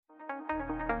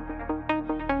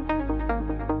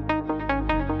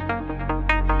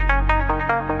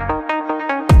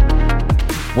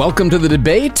Welcome to the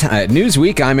debate at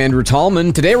Newsweek. I'm Andrew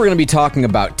Tallman. Today we're going to be talking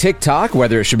about TikTok,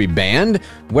 whether it should be banned,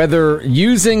 whether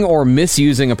using or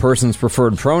misusing a person's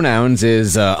preferred pronouns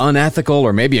is unethical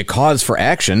or maybe a cause for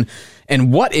action,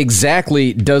 and what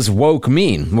exactly does woke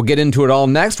mean? We'll get into it all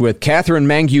next with Catherine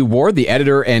Mangu-Ward, the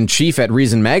editor-in-chief at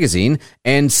Reason Magazine,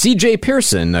 and CJ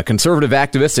Pearson, a conservative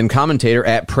activist and commentator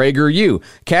at PragerU.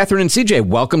 Catherine and CJ,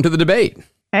 welcome to the debate.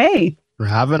 Hey. For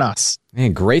having us.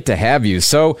 Man, great to have you.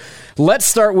 So let's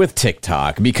start with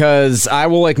TikTok, because I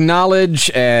will acknowledge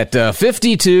at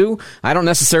 52, I don't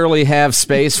necessarily have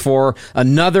space for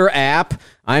another app.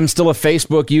 I'm still a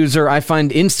Facebook user. I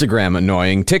find Instagram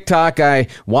annoying. TikTok, I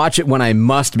watch it when I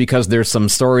must because there's some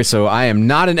story, so I am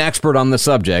not an expert on the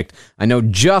subject. I know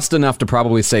just enough to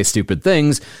probably say stupid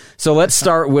things. So let's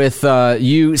start with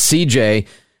you, CJ.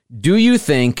 Do you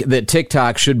think that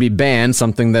TikTok should be banned,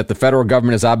 something that the federal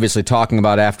government is obviously talking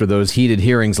about after those heated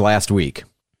hearings last week?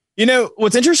 You know,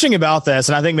 what's interesting about this,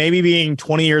 and I think maybe being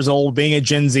 20 years old, being a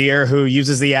Gen Zer who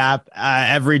uses the app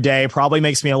every day probably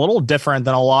makes me a little different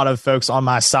than a lot of folks on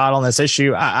my side on this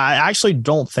issue. I actually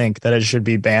don't think that it should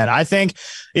be banned. I think,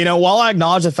 you know, while I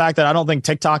acknowledge the fact that I don't think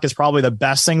TikTok is probably the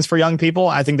best things for young people,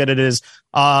 I think that it is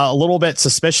a little bit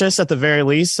suspicious at the very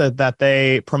least that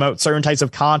they promote certain types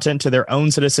of content to their own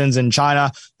citizens in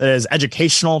China that is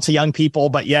educational to young people,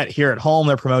 but yet here at home,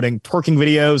 they're promoting twerking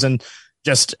videos and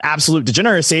just absolute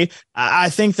degeneracy. I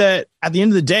think that at the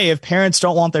end of the day, if parents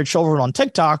don't want their children on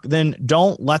TikTok, then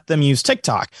don't let them use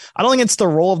TikTok. I don't think it's the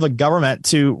role of the government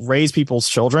to raise people's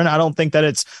children. I don't think that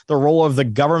it's the role of the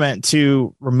government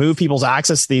to remove people's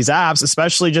access to these apps,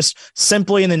 especially just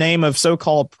simply in the name of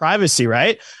so-called privacy,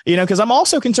 right? You know, because I'm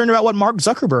also concerned about what Mark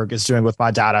Zuckerberg is doing with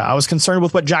my data. I was concerned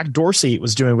with what Jack Dorsey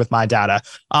was doing with my data.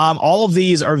 All of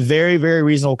these are very, very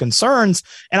reasonable concerns.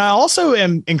 And I also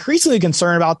am increasingly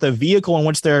concerned about the vehicle in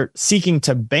which they're seeking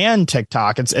to ban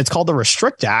TikTok. It's called the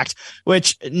Restrict Act,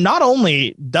 which not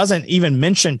only doesn't even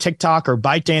mention TikTok or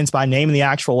ByteDance by name in the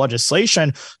actual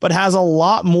legislation, but has a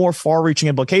lot more far-reaching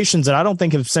implications that I don't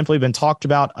think have simply been talked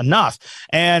about enough.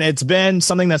 And it's been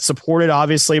something that's supported,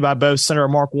 obviously, by both Senator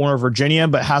Mark Warner of Virginia,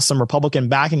 but has some Republican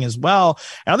backing as well.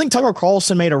 And I think Tucker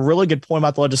Carlson made a really good point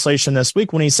about the legislation this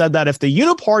week when he said that if the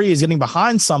Uniparty is getting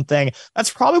behind something, that's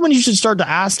probably when you should start to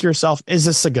ask yourself, is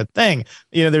this a good thing?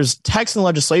 You know, there's text in the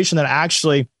legislation that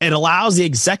actually it allows the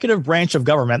executive branch of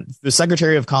government, the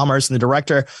Secretary of Commerce and the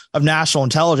Director of National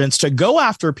Intelligence, to go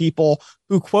after people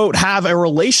who, quote, have a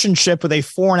relationship with a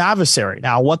foreign adversary.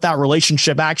 Now, what that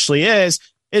relationship actually is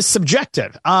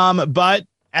subjective. But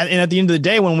at the end of the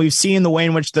day, when we've seen the way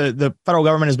in which the federal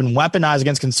government has been weaponized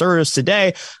against conservatives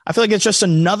today, I feel like it's just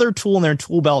another tool in their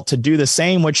tool belt to do the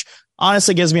same, which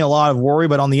honestly gives me a lot of worry.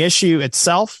 But on the issue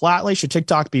itself, flatly, should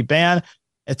TikTok be banned?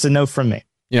 It's a no from me.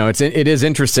 You know, it is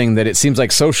interesting that it seems like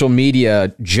social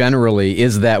media generally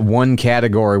is that one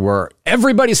category where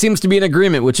everybody seems to be in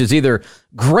agreement, which is either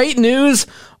great news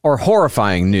or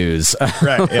horrifying news.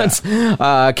 Right.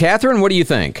 Yeah. Catherine, what do you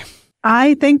think?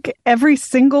 I think every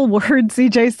single word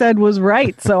CJ said was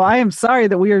right. So I am sorry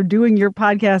that we are doing your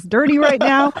podcast dirty right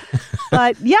now.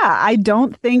 But yeah, I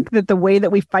don't think that the way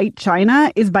that we fight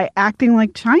China is by acting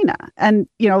like China. And,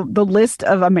 you know, the list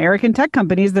of American tech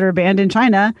companies that are banned in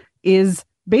China is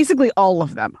basically all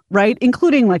of them, right?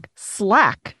 Including like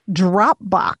Slack,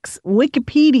 Dropbox,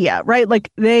 Wikipedia, right?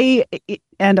 Like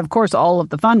and of course, all of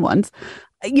the fun ones.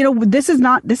 You know, this is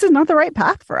not the right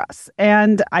path for us.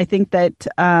 And I think that,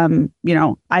 you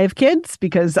know, I have kids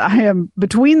because I am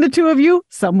between the two of you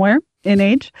somewhere in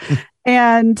age.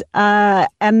 And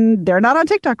they're not on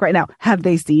TikTok right now. Have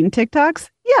they seen TikToks?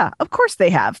 Yeah, of course they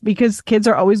have, because kids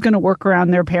are always going to work around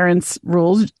their parents'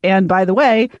 rules. And by the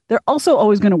way, they're also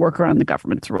always going to work around the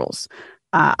government's rules.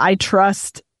 I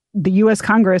trust the U.S.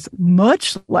 Congress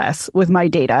much less with my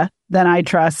data than I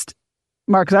trust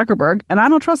Mark Zuckerberg, and I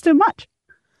don't trust him much.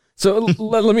 So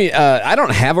let me, I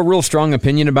don't have a real strong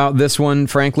opinion about this one,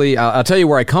 frankly. I'll tell you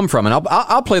where I come from, and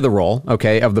I'll play the role,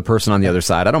 okay, of the person on the other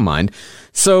side. I don't mind.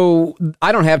 So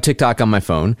I don't have TikTok on my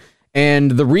phone.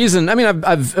 And the reason, I mean,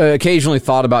 I've occasionally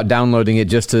thought about downloading it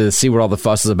just to see what all the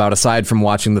fuss is about, aside from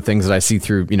watching the things that I see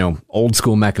through, you know, old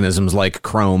school mechanisms like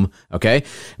Chrome. Okay.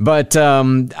 But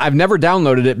I've never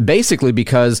downloaded it, basically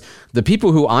because the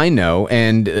people who I know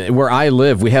and where I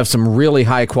live, we have some really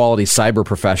high quality cyber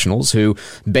professionals who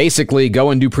basically go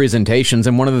and do presentations.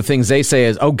 And one of the things they say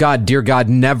is, oh God, dear God,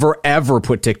 never, ever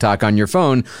put TikTok on your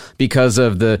phone because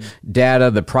of the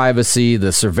data, the privacy,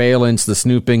 the surveillance, the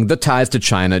snooping, the ties to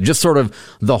China, just sort of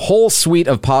the whole suite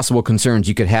of possible concerns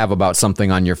you could have about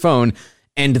something on your phone.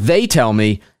 And they tell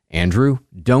me, Andrew,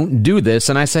 don't do this.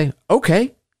 And I say,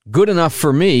 okay, good enough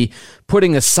for me,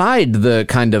 putting aside the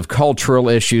kind of cultural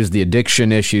issues, the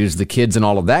addiction issues, the kids and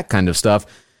all of that kind of stuff.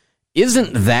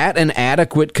 Isn't that an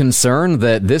adequate concern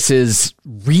that this is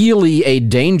really a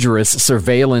dangerous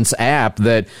surveillance app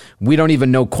that we don't even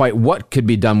know quite what could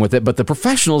be done with it, but the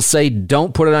professionals say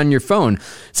don't put it on your phone?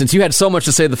 Since you had so much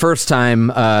to say the first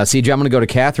time, CJ, I'm going to go to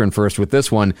Catherine first with this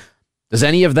one. Does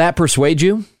any of that persuade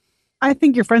you? I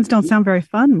think your friends don't sound very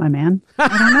fun, my man. I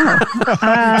don't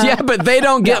know. Yeah, but they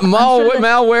don't get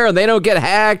malware and they don't get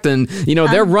hacked. And,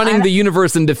 they're running the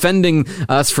universe and defending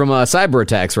us from cyber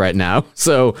attacks right now.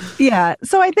 So, yeah.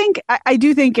 So I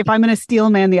do think if I'm going to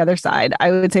steel man the other side, I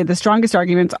would say the strongest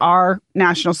arguments are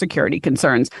national security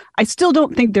concerns. I still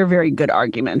don't think they're very good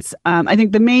arguments. I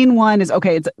think the main one is,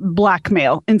 it's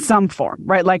blackmail in some form,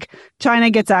 right? Like China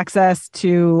gets access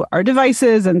to our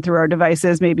devices, and through our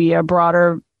devices, maybe a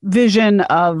broader vision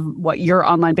of what your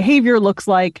online behavior looks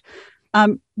like.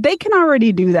 They can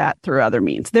already do that through other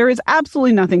means. There is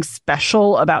absolutely nothing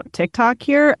special about TikTok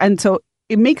here. And so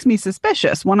it makes me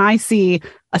suspicious when I see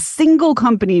a single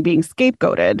company being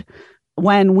scapegoated,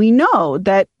 when we know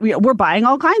that we're buying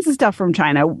all kinds of stuff from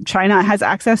China. China has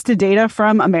access to data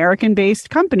from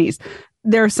American-based companies.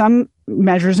 There are some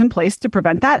measures in place to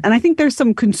prevent that. And I think there's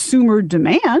some consumer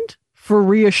demand for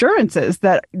reassurances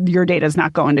that your data is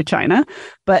not going to China.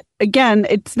 But again,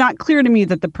 it's not clear to me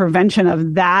that the prevention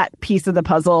of that piece of the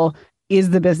puzzle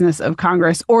is the business of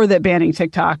Congress, or that banning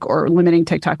TikTok or limiting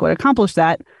TikTok would accomplish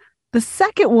that. The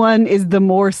second one is the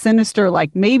more sinister,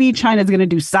 like maybe China's going to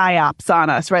do psyops on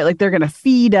us, right? Like they're going to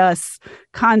feed us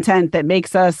content that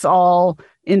makes us all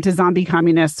into zombie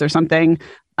communists or something.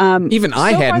 Even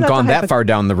I hadn't gone that far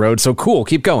down the road. So cool.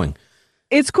 Keep going.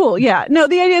 It's cool. Yeah. No,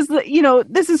 the idea is that,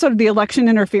 this is sort of the election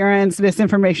interference,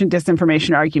 misinformation,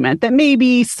 disinformation argument that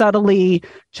maybe subtly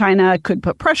China could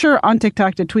put pressure on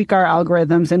TikTok to tweak our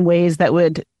algorithms in ways that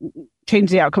would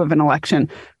change the outcome of an election.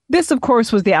 This, of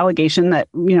course, was the allegation that,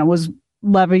 was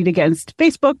levied against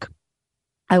Facebook.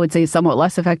 I would say somewhat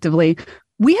less effectively.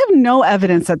 We have no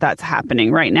evidence that that's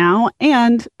happening right now.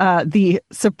 And the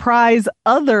surprise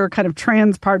other kind of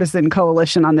transpartisan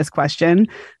coalition on this question,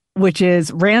 which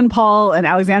is Rand Paul and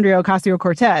Alexandria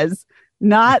Ocasio-Cortez,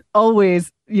 not always,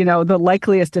 the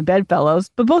likeliest of bedfellows,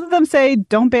 but both of them say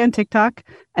don't ban TikTok.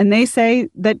 And they say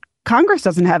that Congress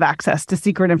doesn't have access to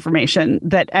secret information,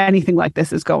 that anything like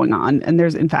this is going on. And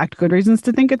there's, in fact, good reasons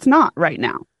to think it's not right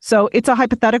now. So it's a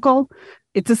hypothetical.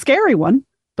 It's a scary one,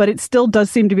 but it still does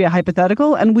seem to be a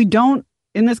hypothetical. And we don't,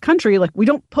 in this country, we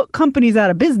don't put companies out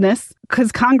of business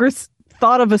because Congress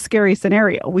thought of a scary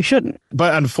scenario. We shouldn't.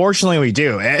 But unfortunately, we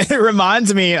do. It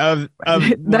reminds me of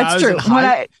that's true.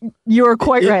 You are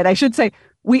quite right. I should say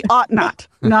we ought not.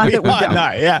 Not that we don't.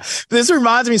 Not, yeah. This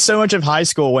reminds me so much of high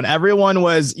school when everyone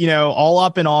was, all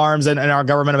up in arms and our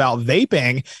government about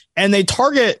vaping, and they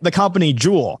target the company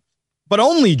Juul, but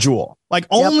only Juul.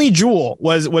 Only Juul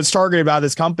was targeted by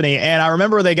this company. And I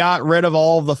remember they got rid of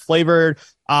all of the flavored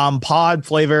pod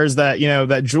flavors that,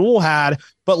 that Juul had,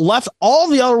 but left all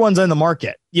the other ones in the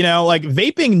market.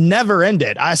 Vaping never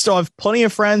ended. I still have plenty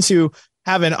of friends who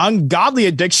have an ungodly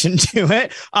addiction to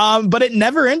it, but it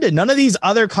never ended. None of these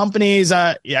other companies,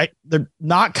 they're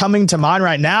not coming to mind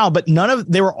right now, but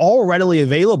they were all readily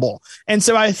available. And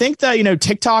so I think that,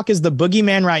 TikTok is the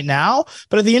boogeyman right now.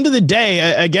 But at the end of the day,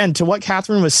 again, to what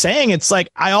Catherine was saying, it's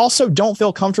I also don't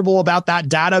feel comfortable about that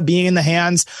data being in the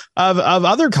hands of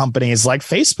other companies like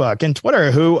Facebook and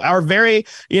Twitter, who are very,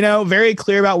 very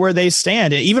clear about where they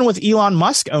stand. Even with Elon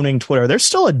Musk owning Twitter, there's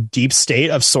still a deep state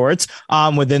of sorts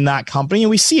within that company. And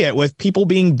we see it with people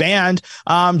being banned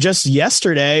just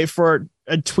yesterday for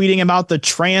tweeting about the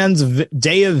trans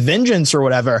day of vengeance or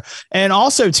whatever. And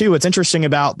also, too, what's interesting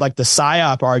about the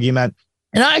PSYOP argument,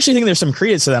 and I actually think there's some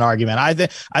credence to that argument. I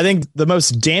think the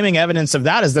most damning evidence of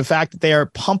that is the fact that they are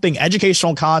pumping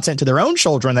educational content to their own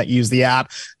children that use the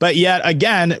app, but yet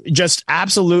again, just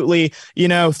absolutely,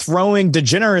 throwing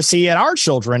degeneracy at our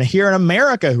children here in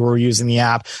America who are using the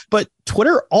app. But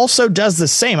Twitter also does the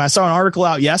same. I saw an article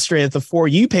out yesterday that the For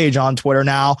You page on Twitter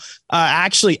now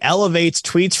actually elevates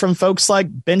tweets from folks like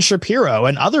Ben Shapiro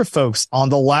and other folks on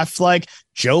the left, like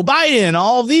Joe Biden and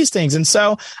all of these things. And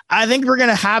so I think we're going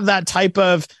to have that type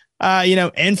of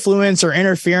influence or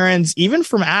interference, even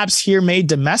from apps here made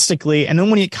domestically. And then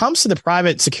when it comes to the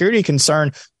private security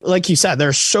concern, like you said, there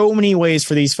are so many ways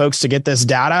for these folks to get this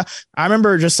data. I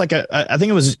remember just I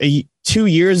think it was 2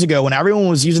 years ago when everyone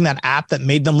was using that app that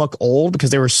made them look old because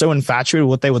they were so infatuated with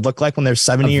what they would look like when they're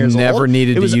 70 years old. Never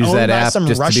needed to use that app,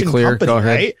 just Russian to be clear. Company, go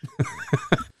ahead.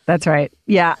 Right? That's right.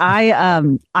 Yeah,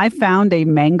 I found a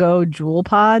mango jewel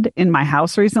pod in my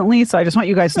house recently, so I just want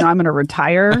you guys to know I'm going to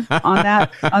retire on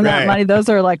that that money. Those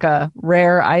are like a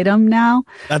rare item now.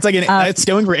 That's like it's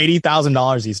going for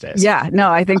 $80,000 these days. Yeah, no,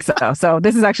 I think so. So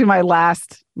this is actually my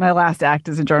last act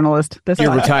as a journalist.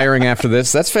 You're retiring after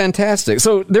this. That's fantastic.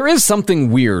 So there is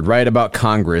something weird, right, about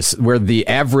Congress where the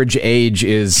average age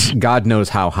is God knows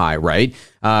how high, right?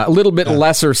 A little bit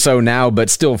lesser so now, but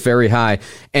still very high.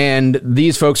 And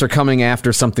these folks are coming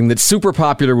after something that's super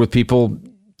popular with people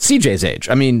CJ's age.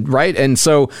 I mean, right? And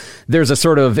so there's a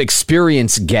sort of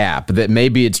experience gap that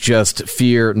maybe it's just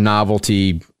fear,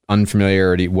 novelty,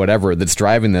 unfamiliarity, whatever that's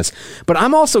driving this. But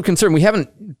I'm also concerned, we haven't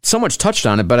so much touched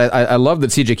on it, but I love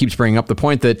that CJ keeps bringing up the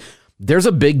point that there's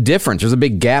a big difference. There's a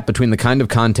big gap between the kind of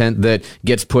content that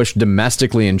gets pushed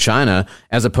domestically in China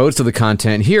as opposed to the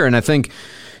content here. And I think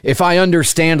if I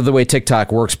understand the way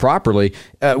TikTok works properly,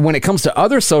 when it comes to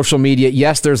other social media,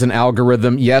 yes, there's an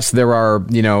algorithm. Yes, there are,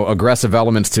 aggressive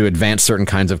elements to advance certain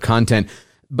kinds of content.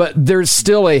 But there's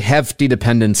still a hefty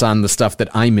dependence on the stuff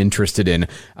that I'm interested in.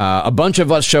 A bunch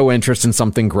of us show interest in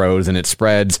something grows and it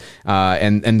spreads,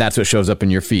 and that's what shows up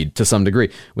in your feed to some degree.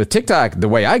 With TikTok, the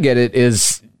way I get it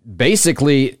is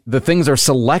basically the things are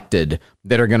selected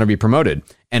that are going to be promoted.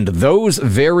 And those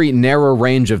very narrow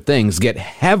range of things get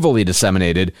heavily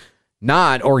disseminated,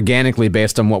 not organically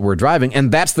based on what we're driving.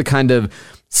 And that's the kind of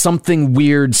something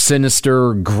weird,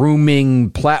 sinister,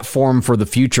 grooming platform for the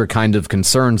future kind of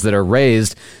concerns that are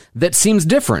raised that seems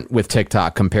different with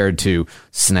TikTok compared to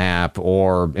Snap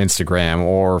or Instagram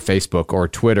or Facebook or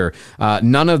Twitter.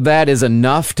 None of that is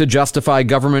enough to justify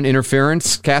government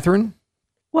interference, Catherine?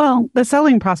 Well, the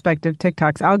selling prospect of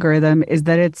TikTok's algorithm is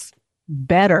that it's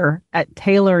better at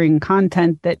tailoring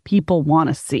content that people want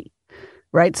to see,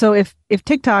 right? So if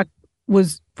TikTok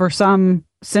was, for some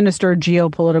sinister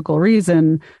geopolitical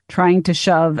reason, trying to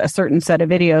shove a certain set of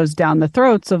videos down the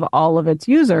throats of all of its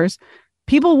users,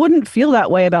 people wouldn't feel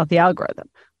that way about the algorithm.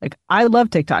 Like, I love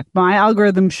TikTok. My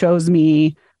algorithm shows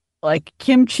me like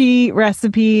kimchi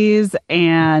recipes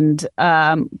and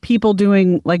people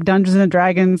doing like Dungeons and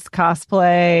Dragons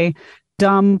cosplay,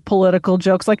 dumb political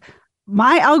jokes. Like,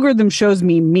 my algorithm shows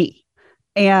me.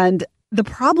 And the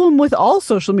problem with all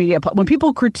social media, when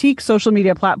people critique social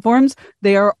media platforms,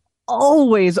 they are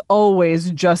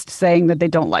always just saying that they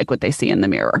don't like what they see in the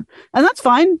mirror. And that's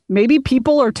fine. Maybe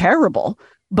people are terrible,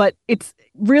 but it's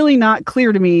really not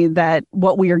clear to me that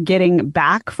what we are getting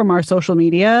back from our social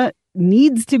media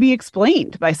needs to be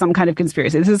explained by some kind of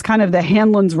conspiracy. This is kind of the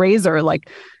Hanlon's razor. Like,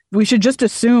 we should just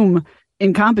assume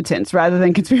incompetence rather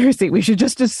than conspiracy. We should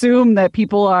just assume that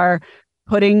people are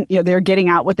putting, they're getting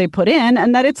out what they put in,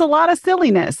 and that it's a lot of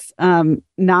silliness,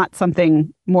 not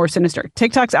something more sinister.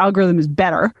 TikTok's algorithm is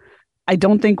better. I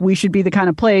don't think we should be the kind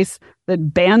of place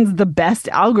that bans the best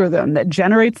algorithm that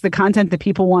generates the content that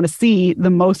people want to see the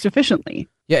most efficiently.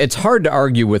 Yeah, it's hard to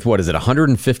argue with,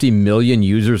 150 million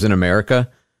users in America?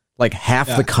 Like half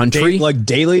the country, like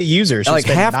daily users, like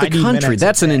half the country.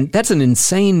 That's an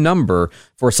insane number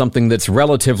for something that's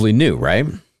relatively new, right?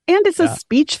 And it's a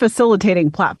speech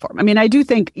facilitating platform. I mean, I do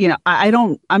think,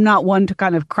 I'm not one to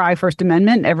kind of cry First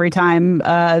Amendment every time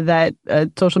that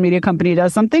a social media company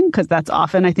does something, because that's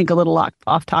often, I think, a little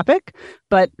off topic.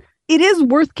 But it is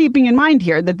worth keeping in mind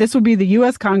here that this would be the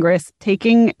U.S. Congress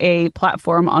taking a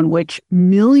platform on which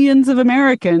millions of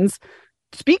Americans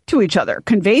speak to each other,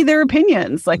 convey their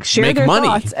opinions, like share their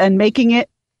thoughts, and making it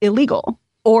illegal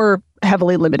or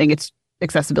heavily limiting its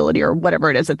accessibility or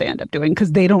whatever it is that they end up doing,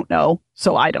 because they don't know.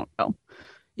 So I don't know.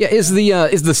 Yeah. Is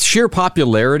the sheer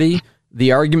popularity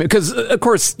the argument? Because, of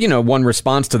course, one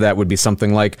response to that would be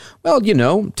something like, well,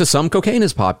 to some cocaine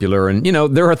is popular. And,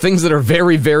 there are things that are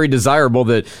very, very desirable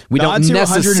that we don't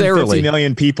necessarily. 150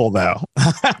 million people, though.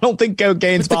 I don't think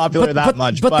cocaine's popular that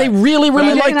much. But they really,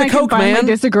 really like the coke, man. I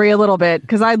disagree a little bit,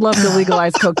 because I'd love to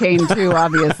legalize cocaine, too,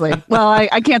 obviously. Well,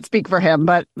 I can't speak for him,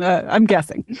 but I'm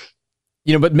guessing.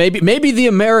 But maybe the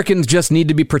Americans just need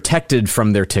to be protected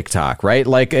from their TikTok, right?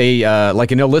 Like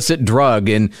an illicit drug,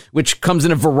 which comes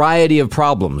in a variety of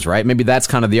problems, right? Maybe that's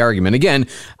kind of the argument. Again,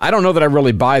 I don't know that I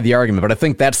really buy the argument, but I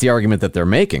think that's the argument that they're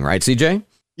making, right, CJ?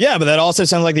 Yeah, but that also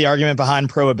sounds like the argument behind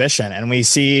prohibition, and we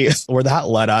see where that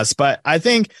led us. But I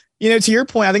think, to your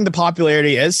point, I think the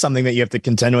popularity is something that you have to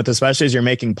contend with, especially as you're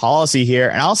making policy here.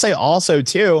 And I'll say also,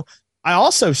 too, I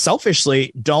also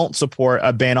selfishly don't support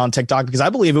a ban on TikTok, because I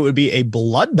believe it would be a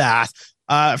bloodbath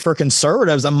for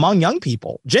conservatives among young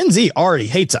people. Gen Z already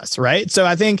hates us, right? So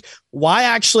I think why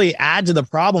actually add to the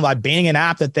problem by banning an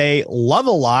app that they love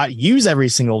a lot, use every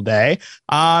single day,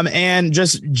 and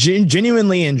just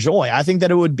genuinely enjoy? I think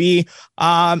that it would be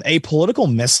a political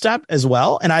misstep as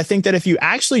well. And I think that if you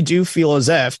actually do feel as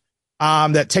if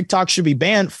that TikTok should be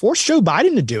banned, force Joe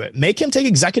Biden to do it. Make him take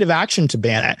executive action to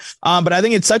ban it. But I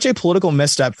think it's such a political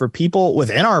misstep for people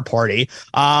within our party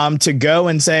to go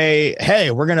and say,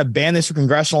 hey, we're going to ban this for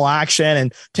congressional action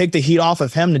and take the heat off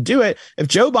of him to do it. If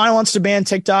Joe Biden wants to ban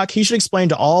TikTok, he should explain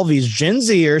to all these Gen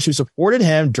Zers who supported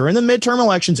him during the midterm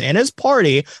elections and his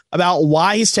party about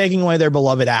why he's taking away their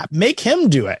beloved app. Make him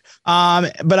do it.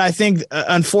 But I think,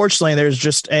 unfortunately,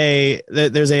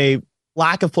 there's a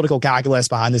lack of political calculus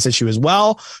behind this issue as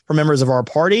well for members of our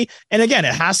party. And again,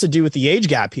 it has to do with the age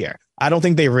gap here. I don't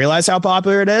think they realize how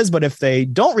popular it is, but if they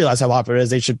don't realize how popular it is,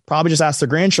 they should probably just ask their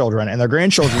grandchildren, and their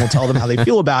grandchildren will tell them how they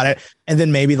feel about it, and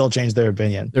then maybe they'll change their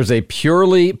opinion. There's a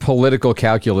purely political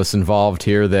calculus involved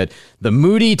here that the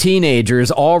moody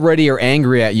teenagers already are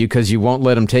angry at you because you won't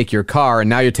let them take your car, and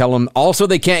now you tell them also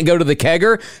they can't go to the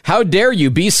kegger? How dare you?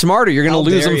 Be smarter. You're going to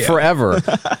lose them forever.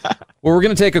 Well, we're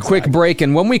going to take a quick break,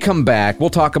 and when we come back,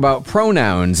 we'll talk about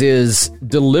pronouns. Is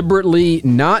deliberately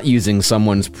not using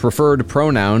someone's preferred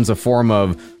pronouns a form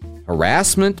of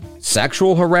harassment,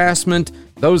 sexual harassment,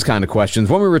 those kind of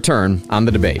questions when we return on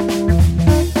The Debate.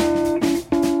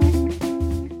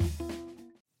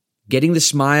 Getting the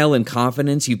smile and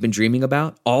confidence you've been dreaming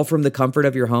about, all from the comfort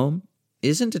of your home,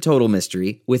 isn't a total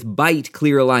mystery with Byte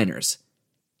clear aligners.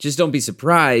 Just don't be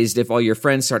surprised if all your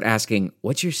friends start asking,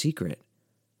 "What's your secret?"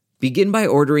 Begin by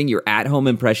ordering your at-home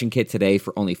impression kit today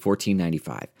for only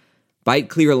 $14.95. Byte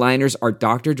clear aligners are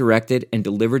doctor-directed and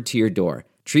delivered to your door.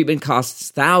 Treatment costs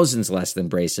thousands less than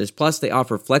braces, plus they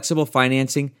offer flexible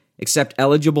financing, accept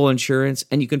eligible insurance,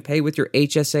 and you can pay with your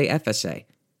HSA FSA.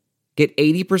 Get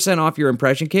 80% off your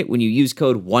impression kit when you use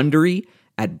code WONDERY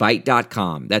at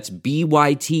Byte.com. That's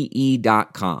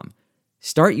BYTE.com.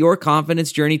 Start your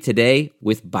confidence journey today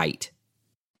with Byte.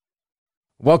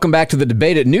 Welcome back to The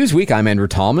Debate at Newsweek. I'm Andrew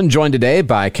Tallman, joined today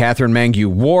by Catherine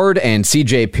Mangu-Ward and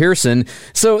CJ Pearson.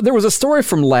 So there was a story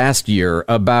from last year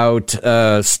about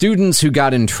students who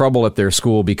got in trouble at their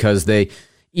school because they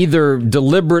either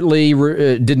deliberately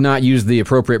did not use the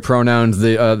appropriate pronouns.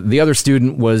 The other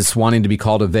student was wanting to be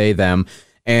called a they, them,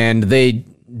 and they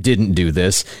didn't do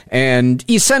this. And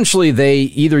essentially, they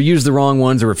either used the wrong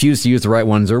ones or refused to use the right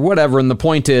ones or whatever. And the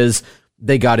point is,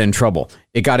 they got in trouble.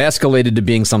 It got escalated to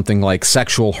being something like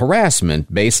sexual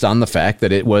harassment based on the fact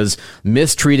that it was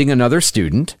mistreating another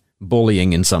student,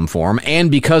 bullying in some form,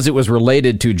 and because it was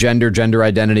related to gender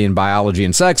identity, and biology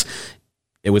and sex,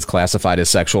 it was classified as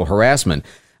sexual harassment.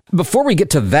 Before we get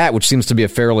to that, which seems to be a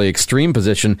fairly extreme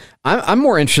position, I'm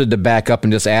more interested to back up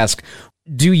and just ask,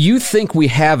 do you think we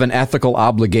have an ethical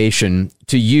obligation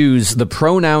to use the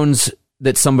pronouns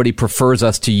that somebody prefers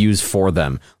us to use for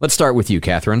them? Let's start with you,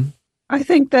 Catherine. I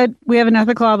think that we have an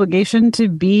ethical obligation to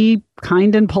be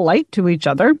kind and polite to each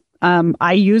other.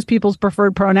 I use people's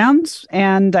preferred pronouns,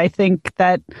 and I think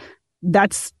that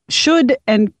that's should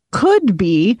and could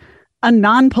be a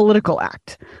non-political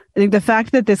act. I think the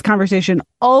fact that this conversation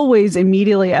always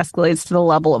immediately escalates to the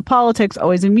level of politics,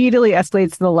 always immediately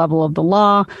escalates to the level of the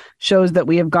law, shows that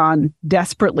we have gone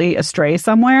desperately astray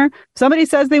somewhere. Somebody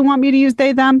says they want me to use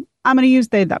they, them, I'm going to use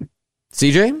they, them.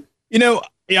 CJ?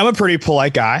 I'm a pretty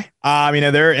polite guy.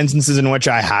 There are instances in which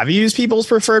I have used people's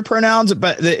preferred pronouns,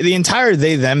 but the entire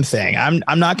they, them thing,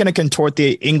 I'm not going to contort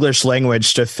the English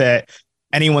language to fit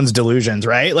anyone's delusions,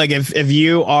 right? Like if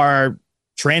you are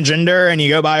transgender and you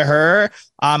go by her,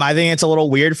 I think it's a little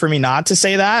weird for me not to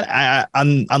say that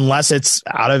unless it's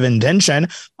out of intention.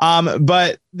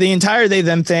 But the entire they,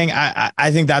 them thing,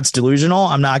 I think that's delusional.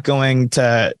 I'm not going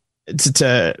to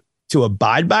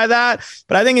abide by that.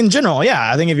 But I think in general,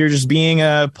 I think if you're just being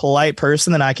a polite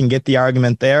person, then I can get the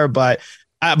argument there. But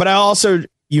I also,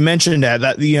 you mentioned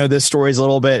that this story is a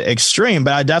little bit extreme,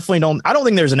 but I don't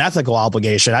think there's an ethical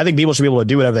obligation. I think people should be able to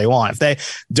do whatever they want. If they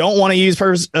don't want to use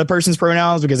a person's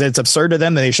pronouns because it's absurd to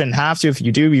them, then they shouldn't have to. If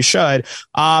you do, you should.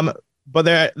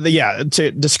 But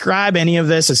to describe any of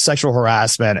this as sexual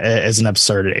harassment is an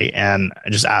absurdity and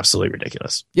just absolutely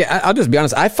ridiculous. Yeah, I'll just be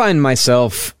honest. I find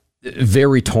myself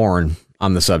very torn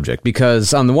on the subject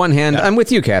because on the one hand, I'm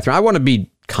with you, Catherine. I want to be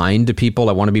kind to people.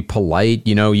 I want to be polite.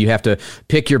 You have to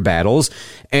pick your battles.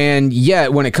 And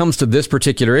yet, when it comes to this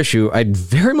particular issue, I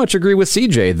very much agree with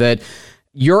CJ that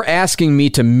you're asking me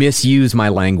to misuse my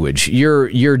language.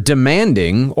 You're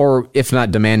demanding, or if not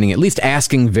demanding, at least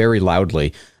asking very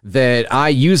loudly that I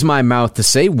use my mouth to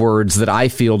say words that I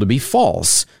feel to be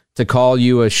false. to call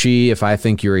you a she if I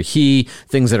think you're a he,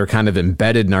 things that are kind of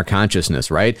embedded in our consciousness,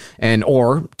 right? And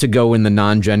or to go in the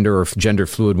non-gender or gender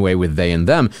fluid way with they and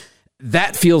them.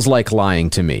 That feels like lying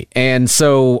to me. And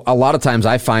so a lot of times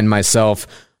I find myself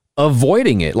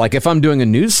avoiding it. Like if I'm doing a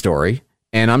news story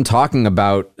and I'm talking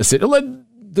about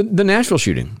the Nashville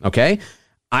shooting, okay?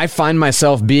 I find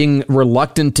myself being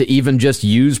reluctant to even just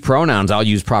use pronouns. I'll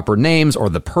use proper names or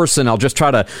the person. I'll just try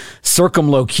to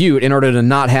circumlocute in order to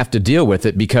not have to deal with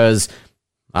it because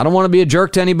I don't want to be a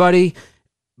jerk to anybody,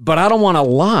 but I don't want to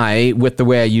lie with the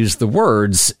way I use the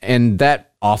words. And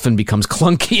that often becomes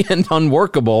clunky and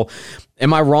unworkable.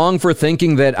 Am I wrong for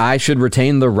thinking that I should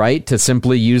retain the right to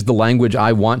simply use the language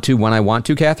I want to when I want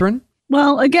to, Catherine?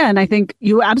 Well, again, I think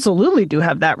you absolutely do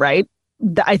have that right.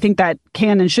 I think that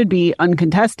can and should be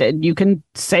uncontested. You can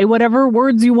say whatever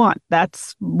words you want.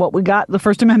 That's what we got the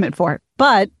First Amendment for.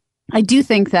 But I do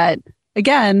think that,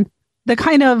 again, the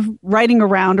kind of writing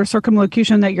around or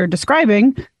circumlocution that you're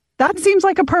describing, that seems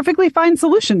like a perfectly fine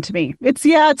solution to me. It's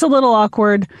a little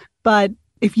awkward, but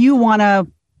if you want to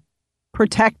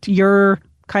protect your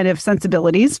kind of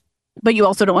sensibilities, but you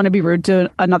also don't want to be rude to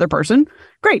another person,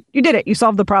 great, you did it. You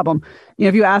solved the problem.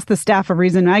 If you ask the staff of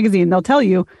Reason Magazine, they'll tell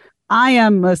you, I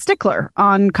am a stickler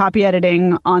on copy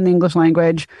editing on the English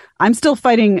language. I'm still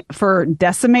fighting for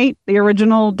decimate, the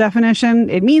original definition.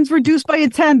 It means reduce by a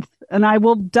tenth, and I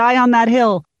will die on that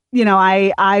hill.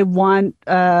 I want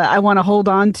to hold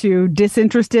on to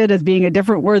disinterested as being a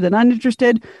different word than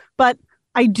uninterested. But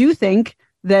I do think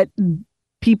that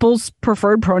people's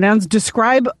preferred pronouns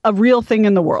describe a real thing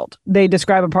in the world. They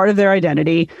describe a part of their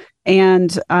identity.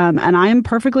 And I am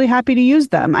perfectly happy to use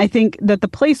them. I think that the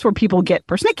place where people get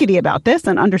persnickety about this,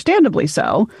 and understandably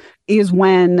so, is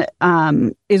when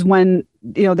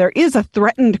there is a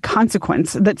threatened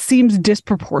consequence that seems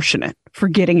disproportionate for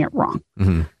getting it wrong.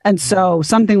 Mm-hmm. And so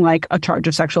something like a charge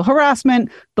of sexual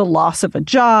harassment, the loss of a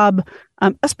job,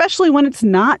 especially when it's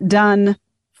not done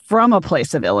from a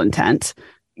place of ill intent,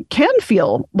 can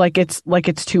feel like it's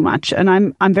too much. And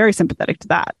I'm very sympathetic to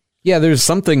that. Yeah, there's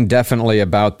something definitely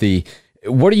about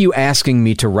what are you asking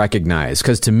me to recognize?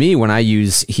 Because to me, when I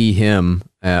use he, him,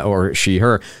 or she,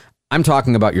 her, I'm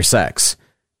talking about your sex.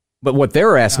 But what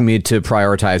they're asking me to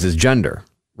prioritize is gender,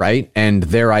 right? And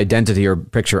their identity or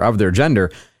picture of their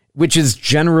gender, which is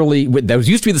generally, those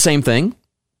used to be the same thing.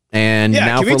 And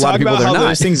now for a lot of people, they're not.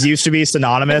 Those things used to be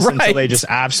synonymous right. Until they just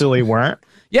absolutely weren't.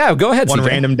 Yeah, go ahead. One CJ.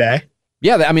 random day.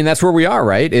 Yeah, I mean, that's where we are,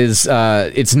 right?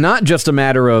 It's not just a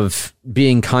matter of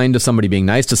being kind to somebody, being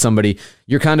nice to somebody.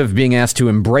 You're kind of being asked to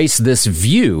embrace this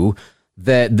view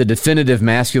that the definitive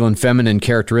masculine, feminine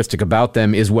characteristic about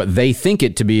them is what they think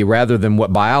it to be rather than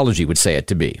what biology would say it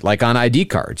to be. Like on ID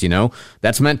cards,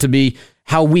 that's meant to be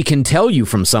how we can tell you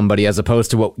from somebody as opposed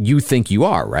to what you think you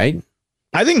are, right?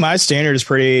 I think my standard is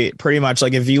pretty much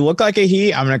like if you look like a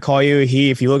he, I'm going to call you a he.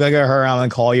 If you look like a her, I'm going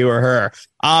to call you a her.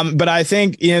 But I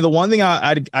think, the one thing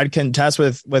I'd contest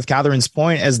with Catherine's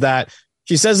point is that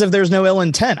she says if there's no ill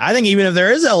intent. I think even if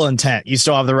there is ill intent, you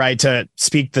still have the right to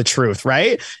speak the truth,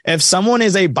 right? If someone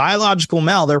is a biological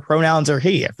male, their pronouns are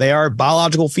he. If they are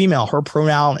biological female, her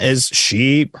pronoun is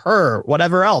she, her,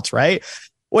 whatever else, right?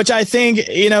 Which I think,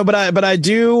 but I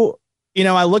do.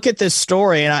 I look at this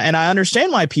story and I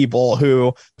understand why people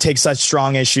who take such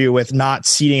strong issue with not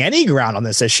ceding any ground on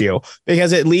this issue,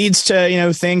 because it leads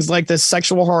to, things like this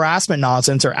sexual harassment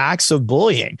nonsense or acts of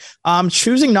bullying.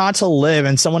 Choosing not to live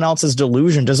in someone else's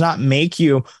delusion does not make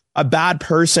you a bad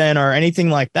person or anything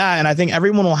like that. And I think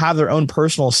everyone will have their own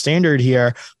personal standard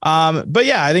here. But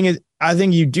yeah, I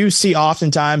think you do see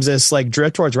oftentimes this like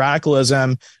drift towards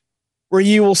radicalism, where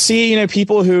you will see,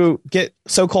 people who get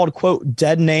so-called, quote,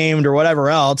 dead named or whatever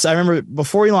else. I remember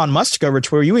before Elon Musk took over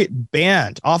Twitter, you get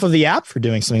banned off of the app for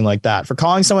doing something like that, for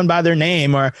calling someone by their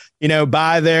name or,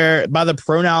 by the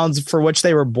pronouns for which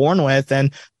they were born with.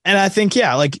 And I think,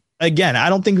 yeah, like, again, I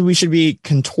don't think we should be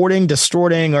contorting,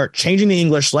 distorting, or changing the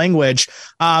English language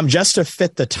just to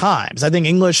fit the times. I think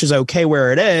English is okay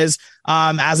where it is,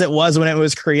 as it was when it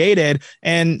was created.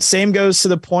 And same goes to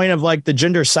the point of like the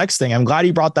gender sex thing. I'm glad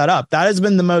you brought that up. That has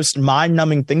been the most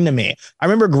mind-numbing thing to me. I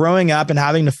remember growing up and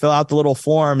having to fill out the little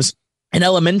forms in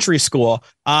elementary school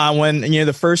when,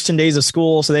 the first 10 days of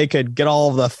school so they could get all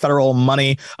of the federal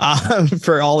money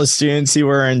for all the students who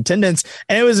were in attendance.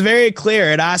 And it was very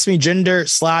clear. It asked me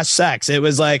gender/sex. It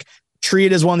was like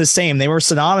treated as one the same. They were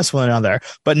synonymous with one another.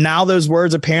 But now those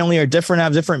words apparently are different,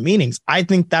 have different meanings. I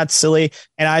think that's silly.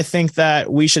 And I think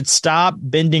that we should stop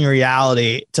bending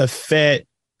reality to fit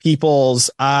people's,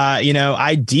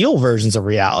 ideal versions of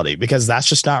reality, because that's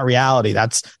just not reality.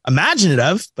 That's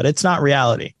imaginative, but it's not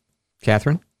reality.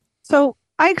 Catherine? So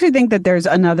I actually think that there's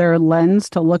another lens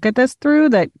to look at this through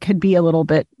that could be a little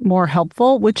bit more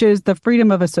helpful, which is the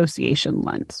freedom of association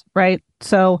lens, right?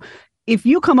 So if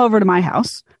you come over to my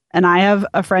house and I have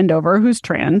a friend over who's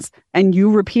trans and you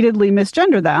repeatedly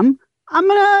misgender them, I'm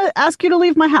going to ask you to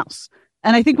leave my house.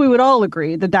 And I think we would all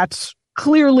agree that that's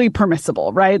clearly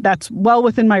permissible, right? That's well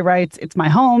within my rights. It's my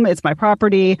home, it's my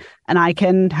property, and I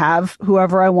can have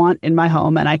whoever I want in my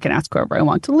home and I can ask whoever I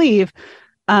want to leave.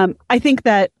 I think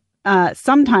that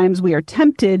sometimes we are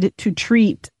tempted to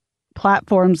treat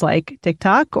platforms like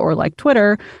TikTok or like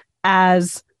Twitter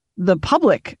as the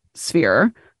public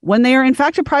sphere when they are in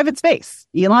fact a private space.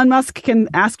 Elon Musk can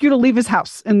ask you to leave his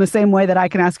house in the same way that I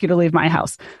can ask you to leave my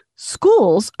house.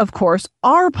 Schools, of course,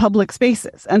 are public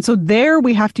spaces. And so there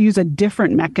we have to use a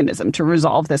different mechanism to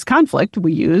resolve this conflict.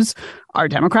 We use our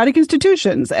democratic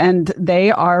institutions, and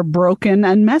they are broken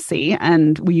and messy.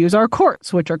 And we use our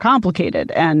courts, which are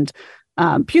complicated and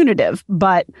punitive.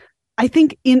 But I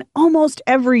think in almost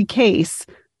every case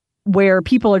where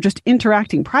people are just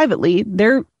interacting privately,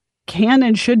 there can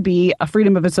and should be a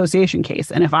freedom of association case.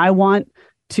 And if I want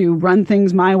to run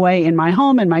things my way in my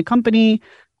home and my company,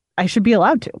 I should be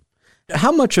allowed to.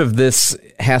 How much of this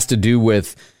has to do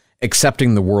with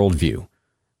accepting the worldview,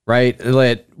 right?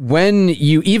 That when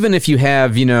you, even if you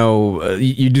have,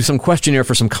 you do some questionnaire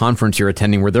for some conference you're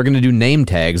attending where they're going to do name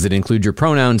tags that include your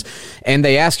pronouns, and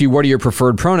they ask you, what are your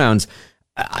preferred pronouns?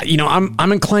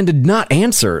 I'm inclined to not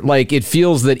answer. Like, it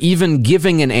feels that even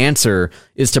giving an answer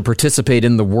is to participate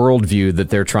in the worldview that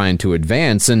they're trying to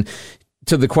advance. And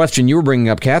to the question you were bringing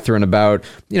up, Catherine, about,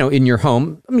 in your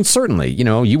home, I mean, certainly,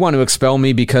 you want to expel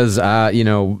me because, I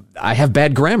have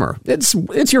bad grammar.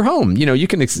 It's your home. You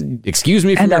can excuse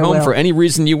me from your home for any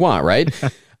reason you want, right?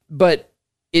 But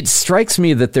it strikes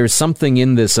me that there's something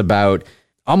in this about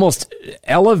almost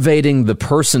elevating the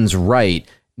person's right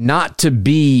not to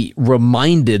be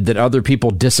reminded that other people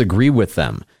disagree with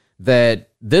them, that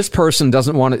this person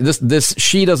doesn't want to,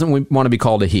 she doesn't want to be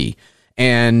called a he.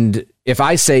 And if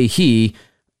I say he,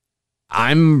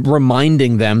 I'm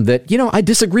reminding them that, I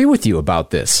disagree with you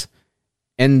about this.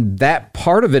 And that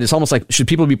part of it is almost like, should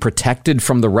people be protected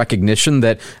from the recognition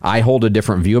that I hold a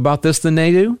different view about this than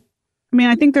they do? I mean,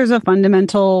 I think there's a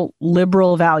fundamental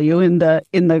liberal value in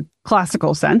the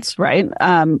classical sense, right?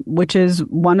 Which is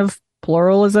one of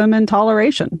pluralism and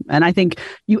toleration. And I think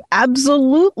you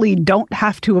absolutely don't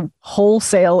have to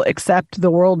wholesale accept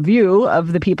the worldview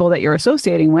of the people that you're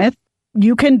associating with.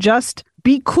 You can just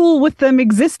be cool with them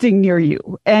existing near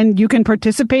you, and you can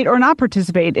participate or not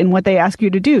participate in what they ask you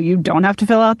to do. You don't have to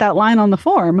fill out that line on the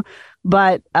form.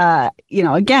 But,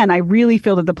 again, I really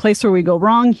feel that the place where we go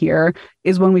wrong here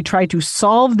is when we try to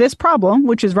solve this problem,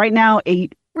 which is right now a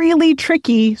really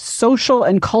tricky social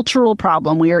and cultural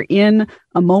problem. We are in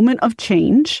a moment of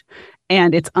change,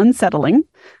 and it's unsettling.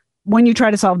 When you try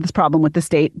to solve this problem with the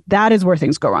state, that is where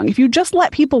things go wrong. If you just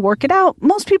let people work it out,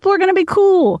 most people are going to be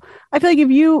cool. I feel like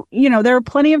if there are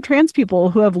plenty of trans people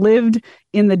who have lived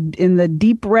in the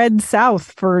deep red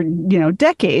South for,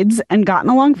 decades and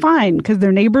gotten along fine because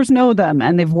their neighbors know them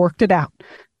and they've worked it out.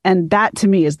 And that to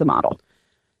me is the model.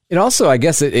 It also, I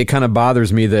guess it kind of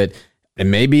bothers me that,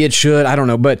 and maybe it should, I don't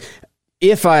know, but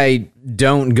if I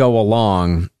don't go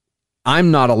along,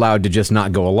 I'm not allowed to just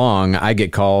not go along. I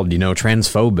get called,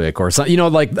 transphobic or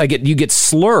something, you get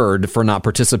slurred for not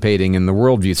participating in the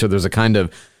worldview. So there's a kind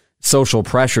of social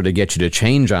pressure to get you to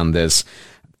change on this.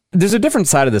 There's a different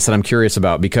side of this that I'm curious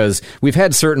about, because we've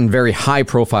had certain very high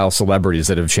profile celebrities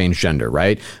that have changed gender,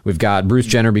 right? We've got Bruce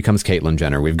Jenner becomes Caitlyn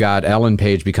Jenner. We've got Ellen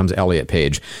Page becomes Elliot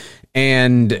Page.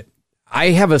 And I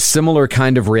have a similar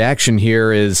kind of reaction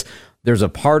here. Is there's a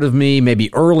part of me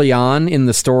maybe early on in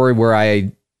the story where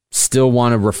I still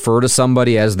want to refer to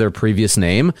somebody as their previous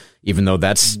name, even though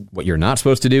that's what you're not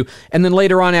supposed to do. And then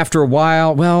later on, after a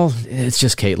while, well, it's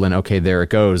just Caitlyn. Okay, there it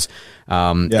goes.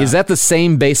 Is that the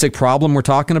same basic problem we're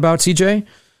talking about, CJ?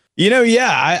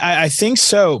 I think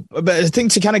so. But I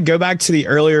think to kind of go back to the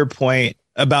earlier point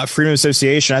about freedom of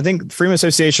association, I think freedom of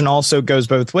association also goes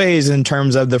both ways in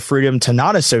terms of the freedom to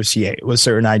not associate with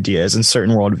certain ideas and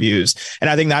certain worldviews. And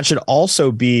I think that should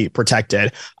also be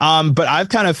protected. But I've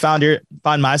kind of found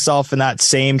myself in that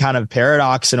same kind of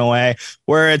paradox in a way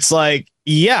where it's like,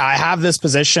 yeah, I have this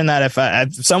position that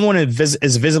if someone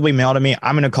is visibly male to me,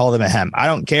 I'm going to call them a him. I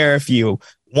don't care if you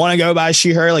want to go by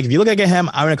she, her. Like, if you look like a him,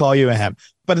 I'm going to call you a him.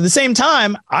 But at the same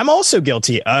time, I'm also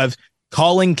guilty of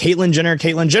calling Caitlyn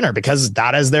Jenner because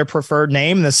that is their preferred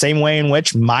name, the same way in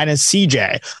which mine is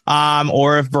CJ.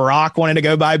 Or if Barack wanted to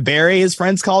go by Barry, his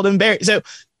friends called him Barry. So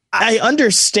I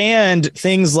understand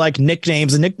things like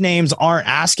nicknames, and nicknames aren't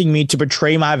asking me to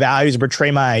betray my values,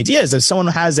 betray my ideas. If someone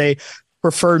has a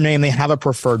preferred name, they have a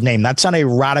preferred name. That's not a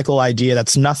radical idea.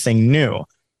 That's nothing new.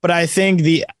 But I think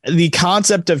the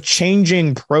concept of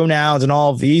changing pronouns and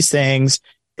all of these things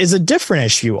is a different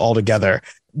issue altogether.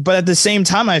 But at the same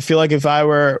time, I feel like if I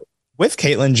were with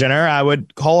Caitlyn Jenner, I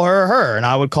would call her, and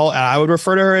I would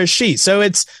refer to her as she. So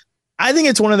I think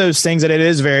it's one of those things that it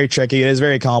is very tricky. It is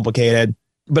very complicated.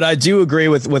 But I do agree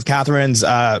with Catherine's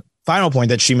final point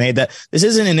that she made, that this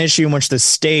isn't an issue in which the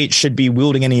state should be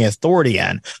wielding any authority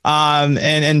in.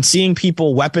 And seeing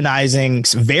people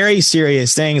weaponizing very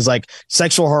serious things like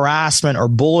sexual harassment or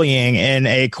bullying in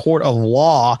a court of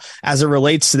law as it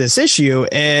relates to this issue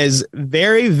is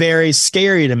very, very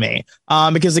scary to me.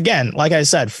 Because again, like I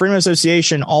said, freedom of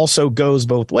association also goes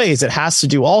both ways. It has to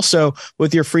do also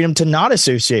with your freedom to not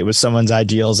associate with someone's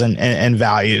ideals and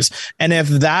values. And if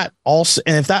that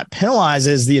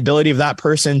penalizes the ability of that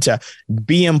person to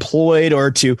be employed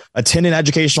or to attend an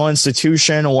educational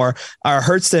institution or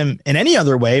hurts them in any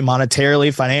other way,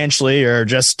 monetarily, financially, or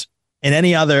just in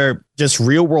any other just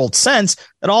real world sense,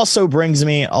 it also brings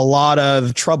me a lot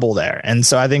of trouble there. And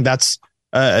so I think that's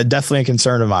definitely a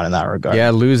concern of mine in that regard.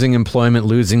 Yeah, losing employment,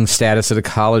 losing status at a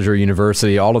college or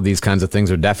university, all of these kinds of things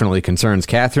are definitely concerns.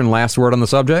 Catherine, last word on the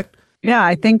subject? Yeah,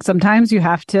 I think sometimes you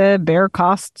have to bear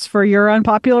costs for your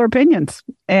unpopular opinions.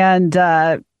 And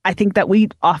I think that we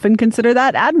often consider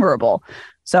that admirable.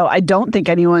 So I don't think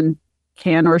anyone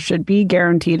can or should be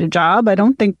guaranteed a job. I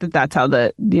don't think that that's how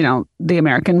the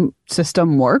American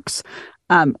system works.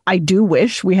 I do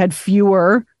wish we had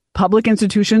fewer public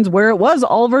institutions where it was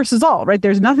all versus all, right?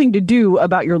 There's nothing to do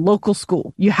about your local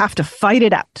school. You have to fight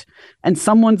it out and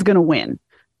someone's going to win,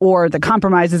 or the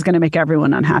compromise is going to make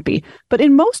everyone unhappy. But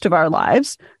in most of our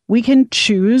lives, we can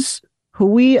choose who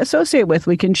we associate with.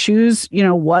 We can choose,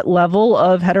 what level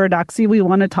of heterodoxy we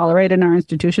want to tolerate in our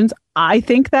institutions. I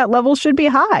think that level should be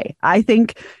high. I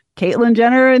think Caitlyn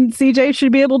Jenner and CJ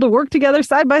should be able to work together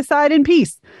side by side in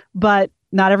peace. But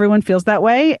not everyone feels that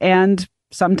way. And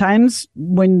sometimes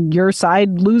when your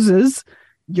side loses,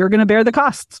 you're going to bear the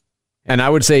costs. And I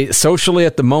would say socially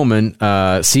at the moment,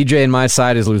 CJ and my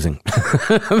side is losing.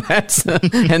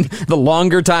 And the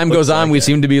longer time goes on, we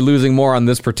seem to be losing more on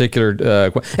this particular.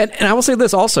 And I will say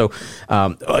this also,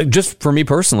 just for me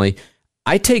personally,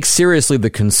 I take seriously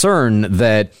the concern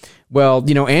that, well,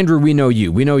 Andrew, we know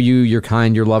you. We know you. You're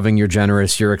kind. You're loving. You're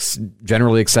generous. You're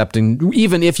generally accepting.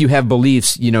 Even if you have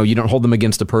beliefs, you don't hold them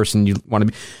against a person you want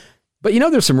to be. But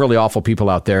there's some really awful people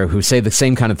out there who say the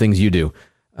same kind of things you do.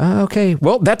 Okay,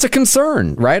 well, that's a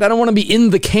concern, right? I don't want to be in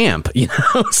the camp.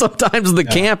 Sometimes the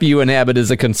camp you inhabit is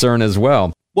a concern as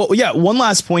well. Well, yeah, one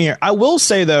last point here. I will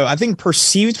say, though, I think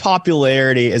perceived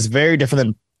popularity is very different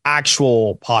than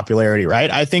actual popularity, right?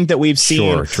 I think that we've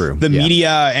seen the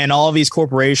media and all of these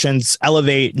corporations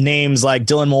elevate names like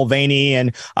Dylan Mulvaney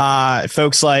and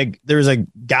folks like there's a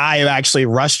guy who actually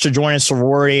rushed to join a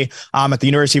sorority at the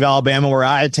University of Alabama where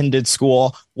I attended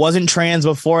school, wasn't trans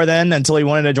before then until he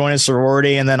wanted to join a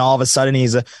sorority. And then all of a sudden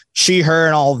he's a she, her,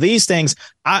 and all of these things.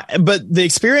 But the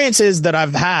experiences that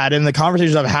I've had and the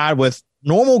conversations I've had with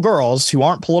normal girls who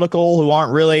aren't political, who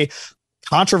aren't really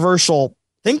controversial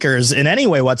thinkers in any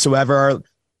way whatsoever,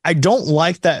 I don't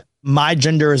like that my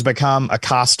gender has become a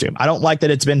costume. I don't like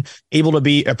that it's been able to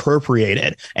be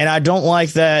appropriated. And I don't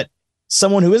like that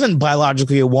someone who isn't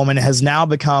biologically a woman has now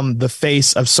become the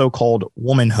face of so-called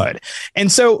womanhood.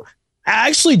 And so I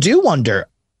actually do wonder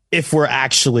if we're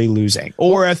actually losing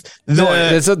or if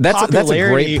that's a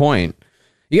great point.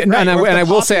 Yeah, right, and I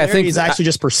will say, I think it's actually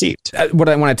just perceived. When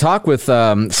I talk with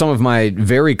some of my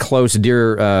very close,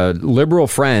 dear liberal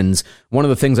friends, one of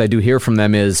the things I do hear from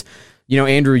them is,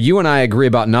 Andrew, you and I agree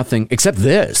about nothing except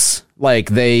this. Like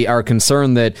they are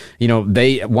concerned that,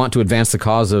 they want to advance the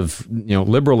cause of,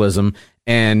 liberalism,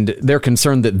 and they're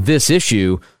concerned that this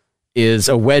issue is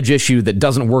a wedge issue that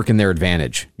doesn't work in their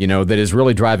advantage, that is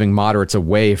really driving moderates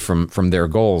away from their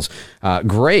goals.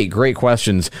 Great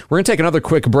questions. We're going to take another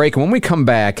quick break. And when we come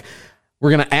back, we're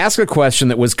going to ask a question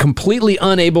that was completely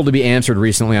unable to be answered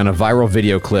recently on a viral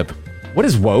video clip. What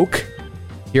is woke?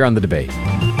 Here on The Debate.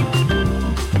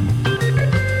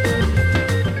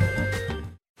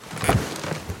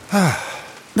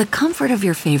 The comfort of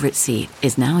your favorite seat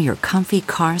is now your comfy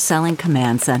car selling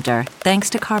command center, thanks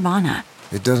to Carvana.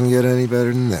 It doesn't get any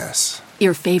better than this.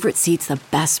 Your favorite seat's the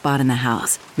best spot in the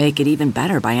house. Make it even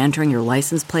better by entering your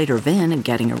license plate or VIN and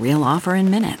getting a real offer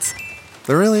in minutes.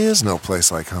 There really is no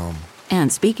place like home.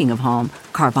 And speaking of home,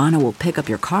 Carvana will pick up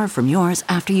your car from yours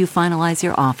after you finalize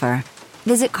your offer.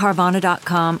 Visit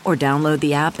Carvana.com or download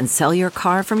the app and sell your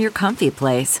car from your comfy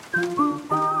place.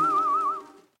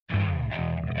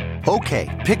 Okay,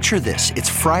 picture this. It's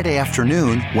Friday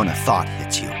afternoon when a thought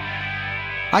hits you.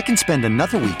 I can spend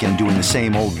another weekend doing the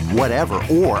same old whatever,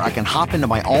 or I can hop into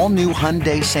my all-new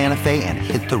Hyundai Santa Fe and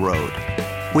hit the road.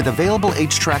 With available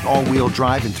H-Track all-wheel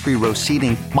drive and 3-row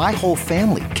seating, my whole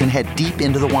family can head deep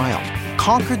into the wild.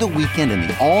 Conquer the weekend in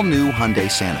the all-new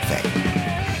Hyundai Santa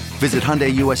Fe. Visit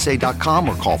HyundaiUSA.com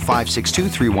or call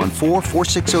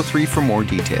 562-314-4603 for more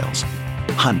details.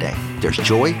 Hyundai, there's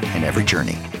joy in every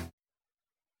journey.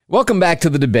 Welcome back to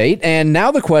the debate. And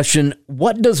now the question,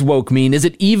 what does woke mean? Is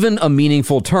it even a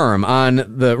meaningful term? On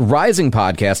the Rising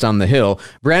podcast on the Hill,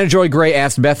 Brianna Joy Gray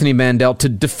asked Bethany Mandel to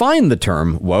define the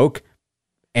term woke,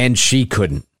 and she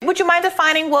couldn't. Would you mind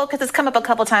defining woke? Because it's come up a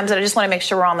couple times, and I just want to make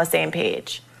sure we're on the same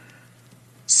page.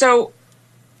 So,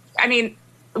 I mean,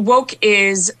 woke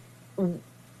is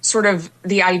sort of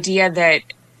the idea that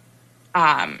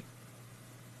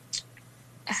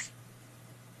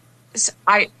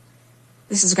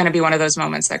this is going to be one of those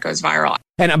moments that goes viral.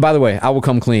 And by the way, I will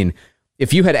come clean.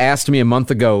 If you had asked me a month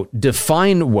ago,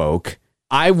 define woke,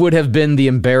 I would have been the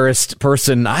embarrassed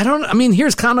person.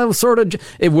 Here's kind of sort of,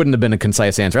 it wouldn't have been a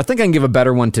concise answer. I think I can give a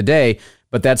better one today,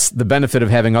 but that's the benefit of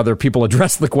having other people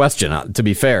address the question, to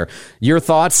be fair. Your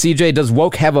thoughts, CJ, does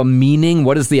woke have a meaning?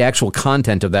 What is the actual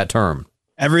content of that term?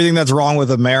 Everything that's wrong with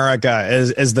America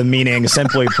is the meaning,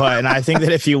 simply put. And I think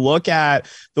that if you look at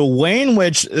the way in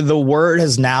which the word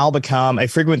has now become a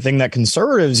frequent thing that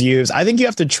conservatives use, I think you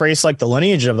have to trace like the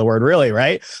lineage of the word, really,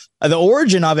 right? The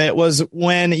origin of it was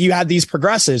when you had these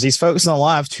progressives, these folks on the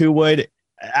left who would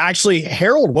actually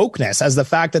herald wokeness as the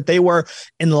fact that they were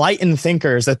enlightened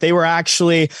thinkers, that they were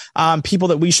actually people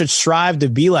that we should strive to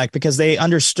be like, because they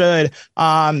understood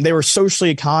they were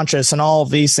socially conscious and all of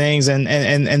these things, and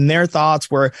their thoughts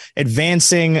were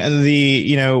advancing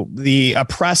the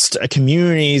oppressed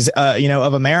communities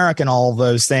of America and all of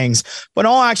those things. But in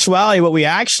all actuality, what we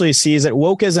actually see is that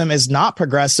wokeism is not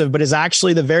progressive, but is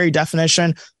actually the very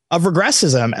definition of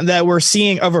regressism, and that we're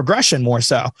seeing of regression more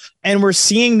so. And we're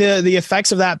seeing the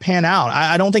effects of that pan out.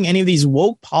 I don't think any of these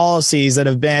woke policies that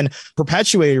have been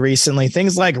perpetuated recently,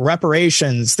 things like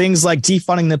reparations, things like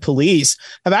defunding the police,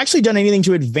 have actually done anything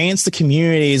to advance the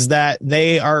communities that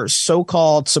they are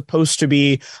so-called supposed to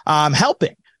be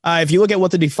helping. If you look at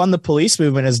what the defund the police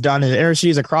movement has done in inner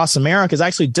cities across America, has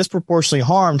actually disproportionately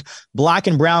harmed black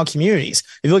and brown communities.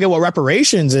 If you look at what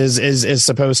reparations is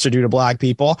supposed to do to black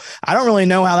people, I don't really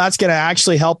know how that's going to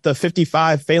actually help the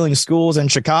 55 failing schools in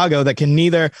Chicago that can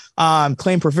neither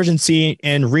claim proficiency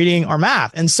in reading or math.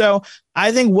 And so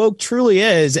I think woke truly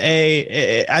is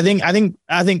I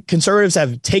think conservatives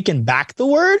have taken back the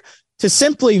word to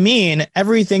simply mean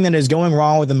everything that is going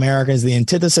wrong with America is the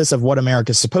antithesis of what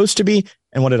America is supposed to be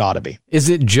and what it ought to be. Is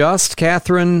it just,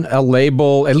 Catherine, a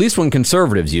label, at least when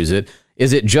conservatives use it,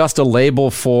 is it just a label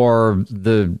for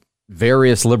the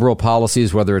various liberal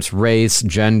policies, whether it's race,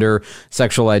 gender,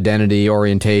 sexual identity,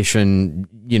 orientation,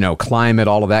 climate,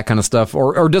 all of that kind of stuff?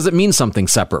 Or does it mean something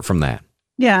separate from that?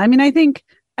 Yeah, I think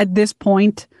at this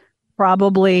point,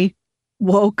 probably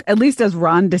woke, at least as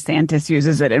Ron DeSantis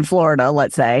uses it in Florida,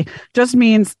 let's say, just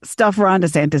means stuff Ron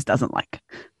DeSantis doesn't like.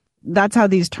 That's how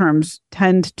these terms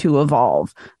tend to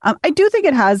evolve. I do think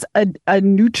it has a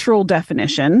neutral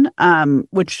definition,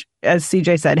 which, as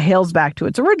CJ said, hails back to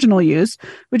its original use,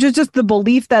 which is just the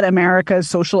belief that America's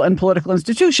social and political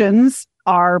institutions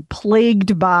are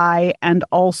plagued by and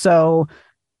also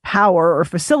power or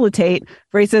facilitate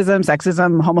racism,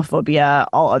 sexism, homophobia,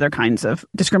 all other kinds of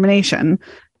discrimination.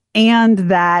 And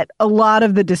that a lot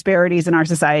of the disparities in our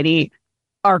society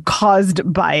are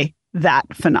caused by that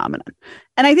phenomenon.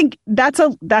 And I think that's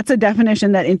a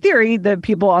definition that, in theory, the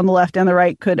people on the left and the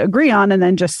right could agree on, and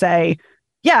then just say,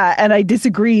 yeah, and I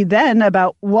disagree then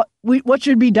about what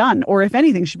should be done, or if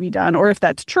anything should be done, or if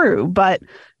that's true. But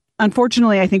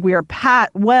unfortunately, I think we are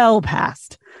well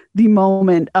past the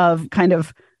moment of kind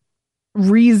of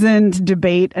reasoned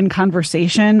debate and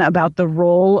conversation about the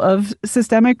role of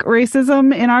systemic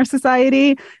racism in our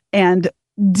society, and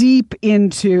deep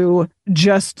into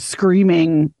just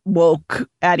screaming woke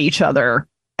at each other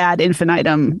ad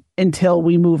infinitum until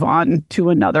we move on to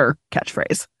another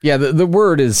catchphrase. Yeah, the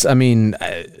word is,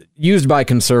 used by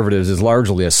conservatives is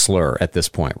largely a slur at this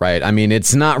point, right?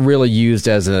 It's not really used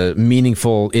as a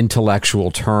meaningful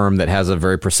intellectual term that has a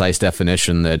very precise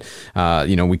definition that,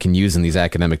 we can use in these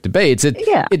academic debates. I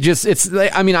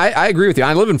agree with you.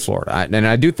 I live in Florida, and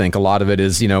I do think a lot of it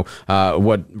is, what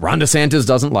Ron DeSantis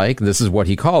doesn't like. This is what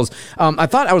he calls.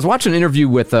 I was watching an interview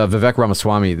with Vivek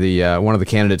Ramaswamy, one of the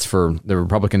candidates for the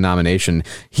Republican nomination.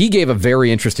 He gave a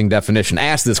very interesting definition,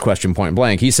 asked this question point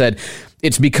blank. He said,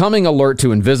 "It's becoming alert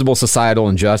to invisible societal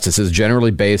injustices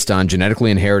generally based on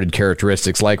genetically inherited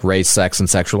characteristics like race, sex, and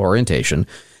sexual orientation.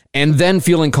 and then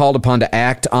feeling called upon to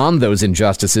act on those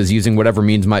injustices using whatever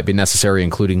means might be necessary,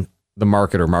 including the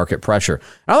market or market pressure.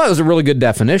 I thought that was a really good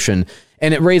definition,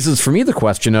 and it raises for me the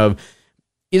question of,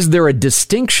 is there a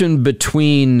distinction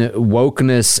between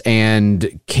wokeness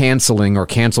and canceling or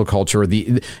cancel culture?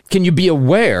 Can you be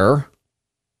aware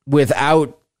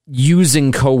without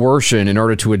using coercion in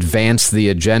order to advance the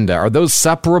agenda? Are those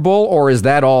separable, or is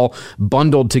that all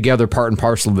bundled together, part and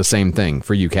parcel of the same thing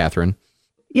for you, Catherine?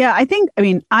 Yeah,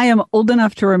 I am old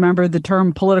enough to remember the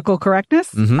term political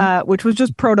correctness, which was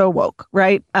just proto-woke,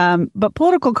 right? But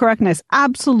political correctness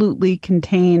absolutely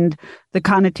contained the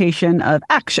connotation of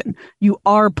action. You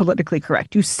are politically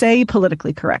correct. You say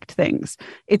politically correct things.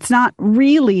 It's not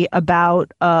really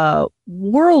about a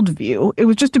worldview. It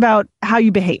was just about how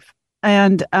you behave.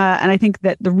 And I think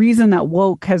that the reason that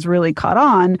woke has really caught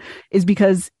on is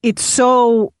because it's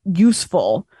so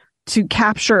useful to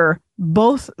capture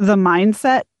both the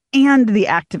mindset and the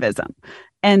activism.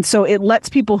 And so it lets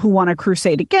people who want to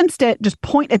crusade against it just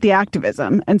point at the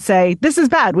activism and say, this is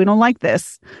bad, we don't like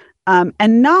this,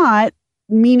 and not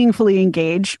meaningfully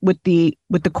engage with the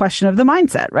question of the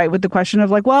mindset, right? With the question of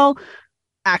like, well,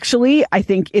 actually, I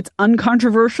think it's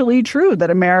uncontroversially true that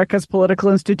America's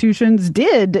political institutions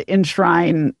did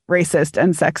enshrine racist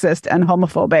and sexist and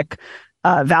homophobic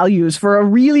values for a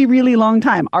really, really long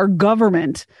time. Our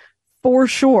government, for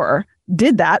sure,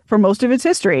 did that for most of its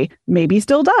history, maybe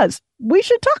still does. We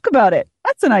should talk about it.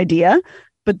 That's an idea.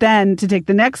 But then to take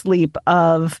the next leap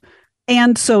of,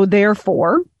 and so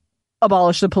therefore,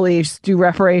 abolish the police, do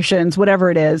reparations, whatever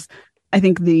it is, I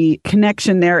think the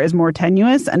connection there is more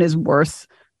tenuous and is worth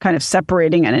kind of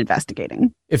separating and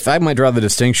investigating. If I might draw the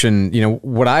distinction,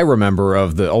 what I remember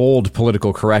of the old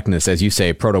political correctness, as you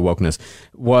say, proto-wokeness,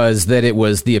 was that it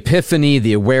was the epiphany,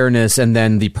 the awareness, and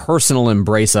then the personal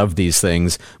embrace of these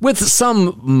things with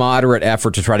some moderate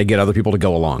effort to try to get other people to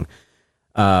go along.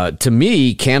 To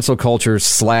me, cancel culture /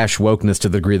 wokeness, to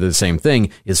the degree of the same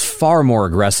thing, is far more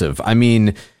aggressive. I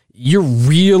mean, you're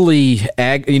really,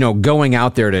 going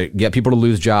out there to get people to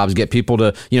lose jobs, get people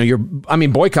to,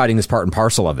 boycotting is part and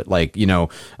parcel of it. Like,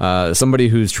 somebody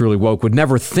who's truly woke would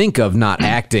never think of not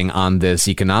acting on this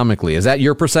economically. Is that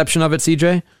your perception of it,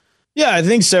 CJ? Yeah, I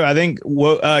think so. I think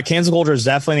cancel culture is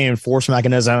definitely the enforcement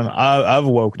mechanism of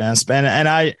wokeness.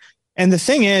 And the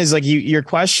thing is, like, your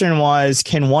question was,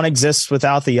 can one exist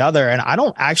without the other? And I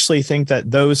don't actually think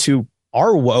that those who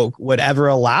are woke would ever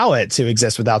allow it to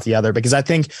exist without the other, because I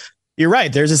think you're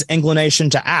right. There's this inclination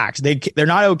to act. They're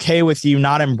not okay with you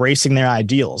not embracing their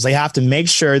ideals. They have to make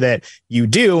sure that you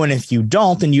do. And if you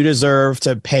don't, then you deserve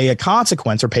to pay a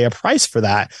consequence or pay a price for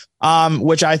that,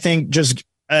 which I think just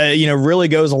really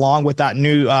goes along with that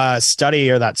new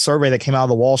study or that survey that came out of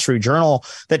the Wall Street Journal,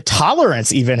 that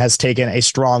tolerance even has taken a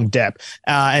strong dip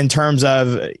in terms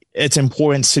of its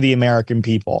importance to the American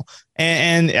people.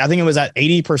 And I think it was at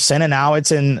 80%, and now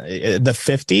it's in the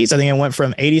 50s. I think it went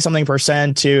from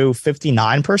 80-something% to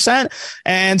 59%.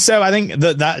 And so I think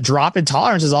that drop in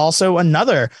tolerance is also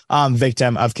another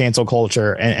victim of cancel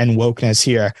culture and wokeness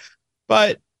here.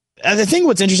 But I think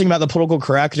what's interesting about the political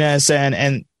correctness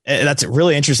and that's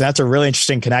really interesting. That's a really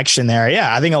interesting connection there.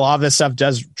 Yeah, I think a lot of this stuff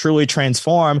does truly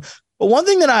transform. But one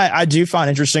thing that I do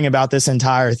find interesting about this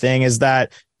entire thing is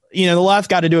that, the left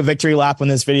got to do a victory lap when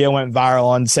this video went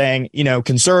viral and saying,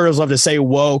 conservatives love to say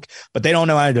woke, but they don't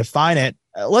know how to define it.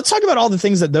 Let's talk about all the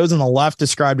things that those on the left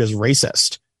described as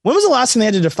racist. When was the last time they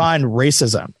had to define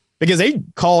racism? Because they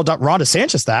called Ron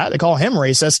DeSantis that. They call him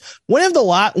racist. When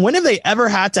have they ever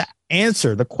had to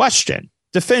answer the question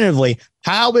definitively,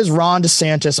 how is Ron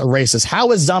DeSantis a racist?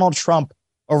 How is Donald Trump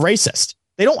a racist?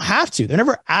 They don't have to. They're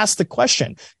never asked the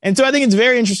question. And so I think it's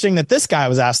very interesting that this guy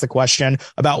was asked the question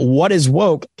about what is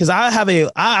woke, because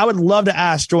I would love to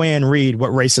ask Joy-Ann Reid what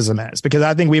racism is, because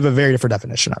I think we have a very different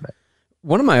definition of it.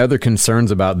 One of my other concerns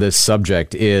about this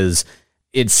subject is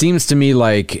it seems to me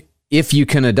like if you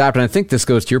can adopt, and I think this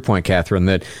goes to your point, Catherine,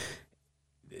 that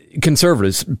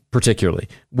conservatives particularly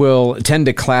will tend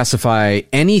to classify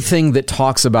anything that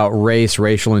talks about race,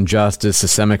 racial injustice,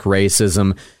 systemic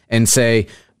racism, and say,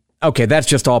 okay, that's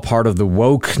just all part of the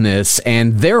wokeness,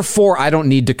 and therefore I don't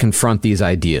need to confront these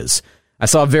ideas. I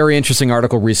saw a very interesting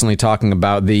article recently talking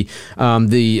about the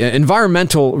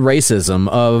environmental racism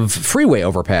of freeway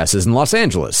overpasses in Los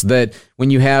Angeles, that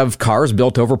when you have cars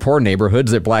built over poor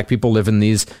neighborhoods, that black people live in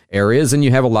these areas, and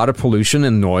you have a lot of pollution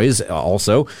and noise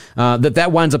also,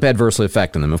 that winds up adversely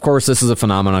affecting them. Of course, this is a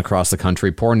phenomenon across the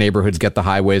country. Poor neighborhoods get the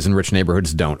highways and rich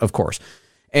neighborhoods don't, of course.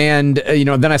 And,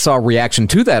 then I saw a reaction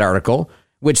to that article,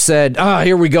 which said,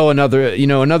 here we go,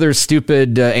 another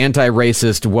stupid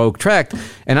anti-racist woke tract.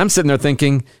 And I'm sitting there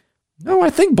thinking, No, I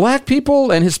think black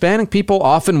people and Hispanic people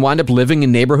often wind up living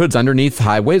in neighborhoods underneath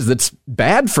highways that's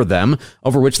bad for them,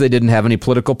 over which they didn't have any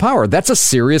political power. That's a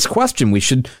serious question. We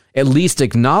should at least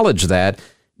acknowledge that.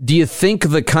 Do you think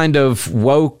the kind of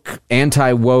woke,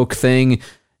 anti-woke thing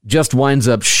just winds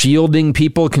up shielding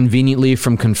people conveniently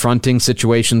from confronting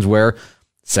situations where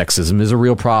sexism is a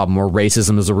real problem or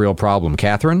racism is a real problem?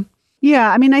 Catherine?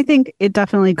 Yeah, I mean, I think it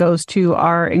definitely goes to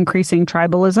our increasing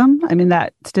tribalism. I mean,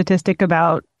 that statistic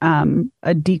about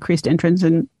a decreased interest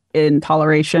in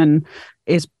toleration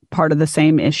is part of the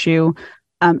same issue.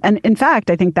 And in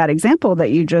fact, I think that example that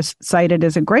you just cited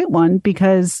is a great one,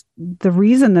 because the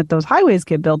reason that those highways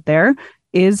get built there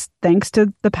is thanks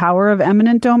to the power of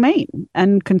eminent domain.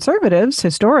 And conservatives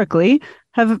historically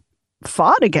have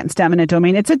fought against eminent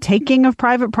domain. It's a taking of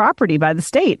private property by the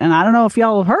state. And I don't know if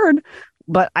y'all have heard,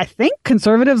 but I think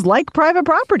conservatives like private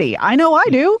property. I know I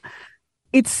do.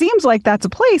 It seems like that's a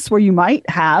place where you might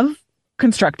have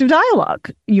constructive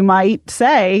dialogue. You might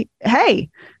say, hey,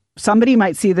 somebody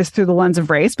might see this through the lens of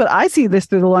race, but I see this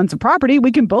through the lens of property.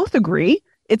 We can both agree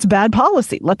it's bad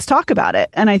policy. Let's talk about it.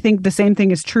 And I think the same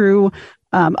thing is true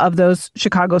of those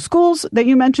Chicago schools that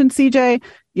you mentioned, CJ.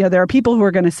 You know, there are people who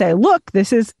are going to say, look,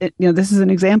 this is an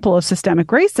example of systemic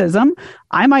racism.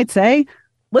 I might say,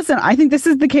 listen, I think this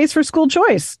is the case for school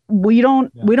choice. We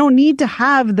don't need to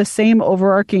have the same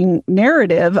overarching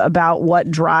narrative about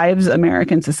what drives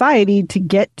American society to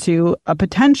get to a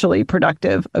potentially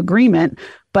productive agreement.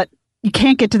 But you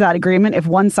can't get to that agreement if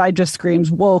one side just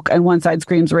screams woke and one side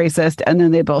screams racist, and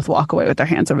then they both walk away with their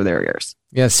hands over their ears.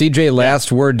 Yeah, CJ,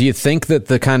 last word. Do you think that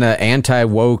the kind of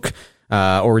anti-woke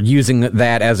or using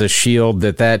that as a shield,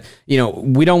 that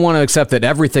we don't want to accept that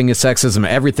everything is sexism,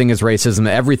 everything is racism,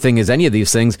 everything is any of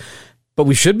these things, but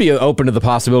we should be open to the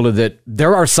possibility that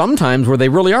there are some times where they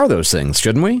really are those things,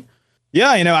 shouldn't we?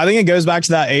 Yeah, I think it goes back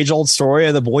to that age-old story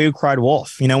of the boy who cried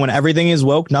wolf. When everything is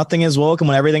woke, nothing is woke. And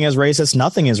when everything is racist,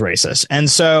 nothing is racist. And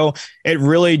so it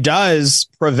really does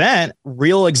prevent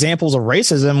real examples of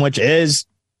racism, which is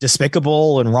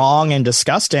despicable and wrong and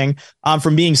disgusting,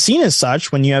 from being seen as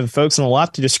such when you have folks on the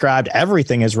left who described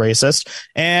everything as racist.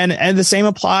 And the same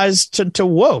applies to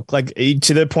woke, like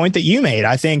to the point that you made.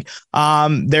 I think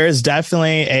there is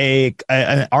definitely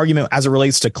an argument as it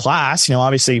relates to class.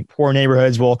 Obviously poor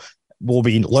neighborhoods will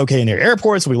be located near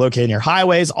airports, will be located near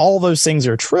highways. All those things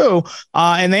are true,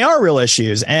 and they are real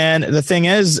issues. And the thing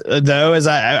is, though, is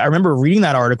I remember reading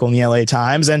that article in the LA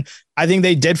Times, and I think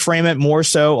they did frame it more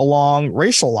so along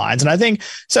racial lines. And I think,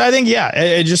 yeah,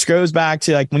 it just goes back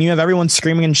to like when you have everyone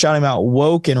screaming and shouting about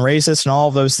woke and racist and all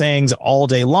of those things all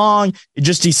day long, it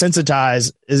just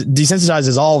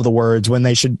desensitizes all of the words when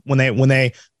they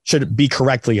should be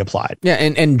correctly applied. Yeah,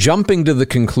 and jumping to the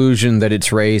conclusion that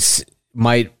it's race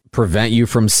might prevent you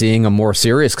from seeing a more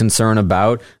serious concern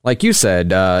about, like you said,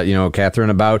 Catherine,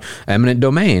 about eminent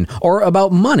domain or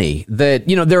about money. That,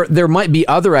 there might be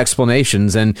other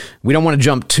explanations, and we don't want to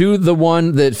jump to the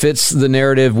one that fits the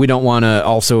narrative. We don't want to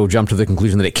also jump to the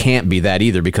conclusion that it can't be that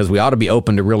either, because we ought to be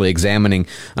open to really examining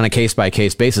on a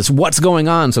case-by-case basis what's going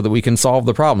on so that we can solve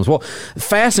the problems. Well,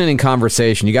 fascinating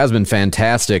conversation. You guys have been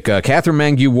fantastic. Catherine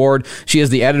Mangue Ward, she is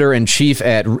the editor-in-chief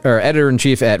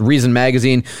at Reason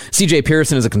Magazine. CJ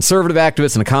Pearson is a conservative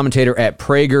activist and a commentator at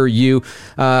PragerU.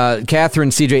 Catherine,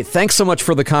 CJ, thanks so much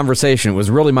for the conversation. It was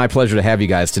really my pleasure to have you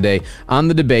guys today on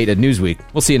The Debate at Newsweek.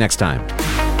 We'll see you next time.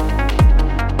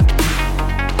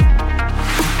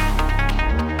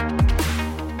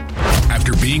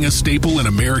 After being a staple in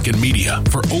American media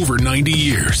for over 90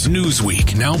 years,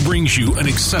 Newsweek now brings you an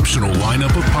exceptional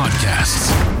lineup of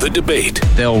podcasts. The Debate.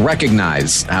 They'll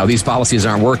recognize how these policies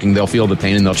aren't working. They'll feel the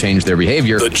pain and they'll change their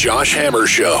behavior. The Josh Hammer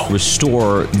Show.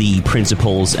 Restore the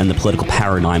principles and the political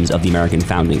paradigms of the American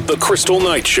founding. The Crystal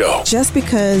Knight Show. Just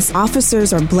because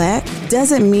officers are black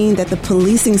doesn't mean that the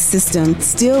policing system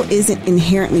still isn't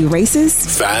inherently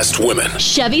racist. Fast Women.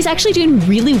 Chevy's actually doing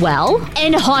really well,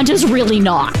 and Honda's really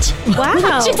not. Wow.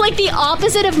 It's like the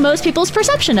opposite of most people's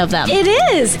perception of them. It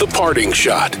is. The Parting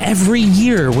Shot. Every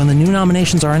year when the new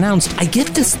nominations are announced, I get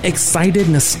this excited,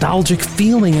 nostalgic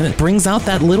feeling, and it brings out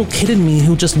that little kid in me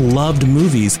who just loved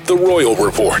movies. The Royal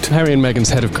Report. Harry and Meghan's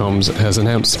head of comms has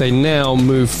announced they now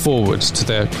move forwards to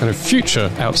their kind of future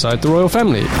outside the royal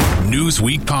family.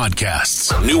 Newsweek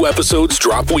podcasts. New episodes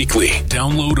drop weekly.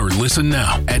 Download or listen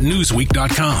now at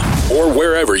newsweek.com or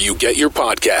wherever you get your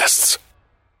podcasts.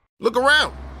 Look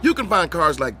around. You can find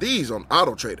cars like these on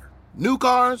AutoTrader. New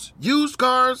cars, used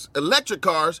cars, electric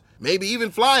cars, maybe even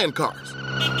flying cars.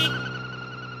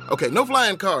 Okay, no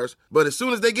flying cars, but as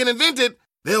soon as they get invented,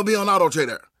 they'll be on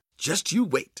AutoTrader. Just you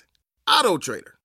wait. AutoTrader.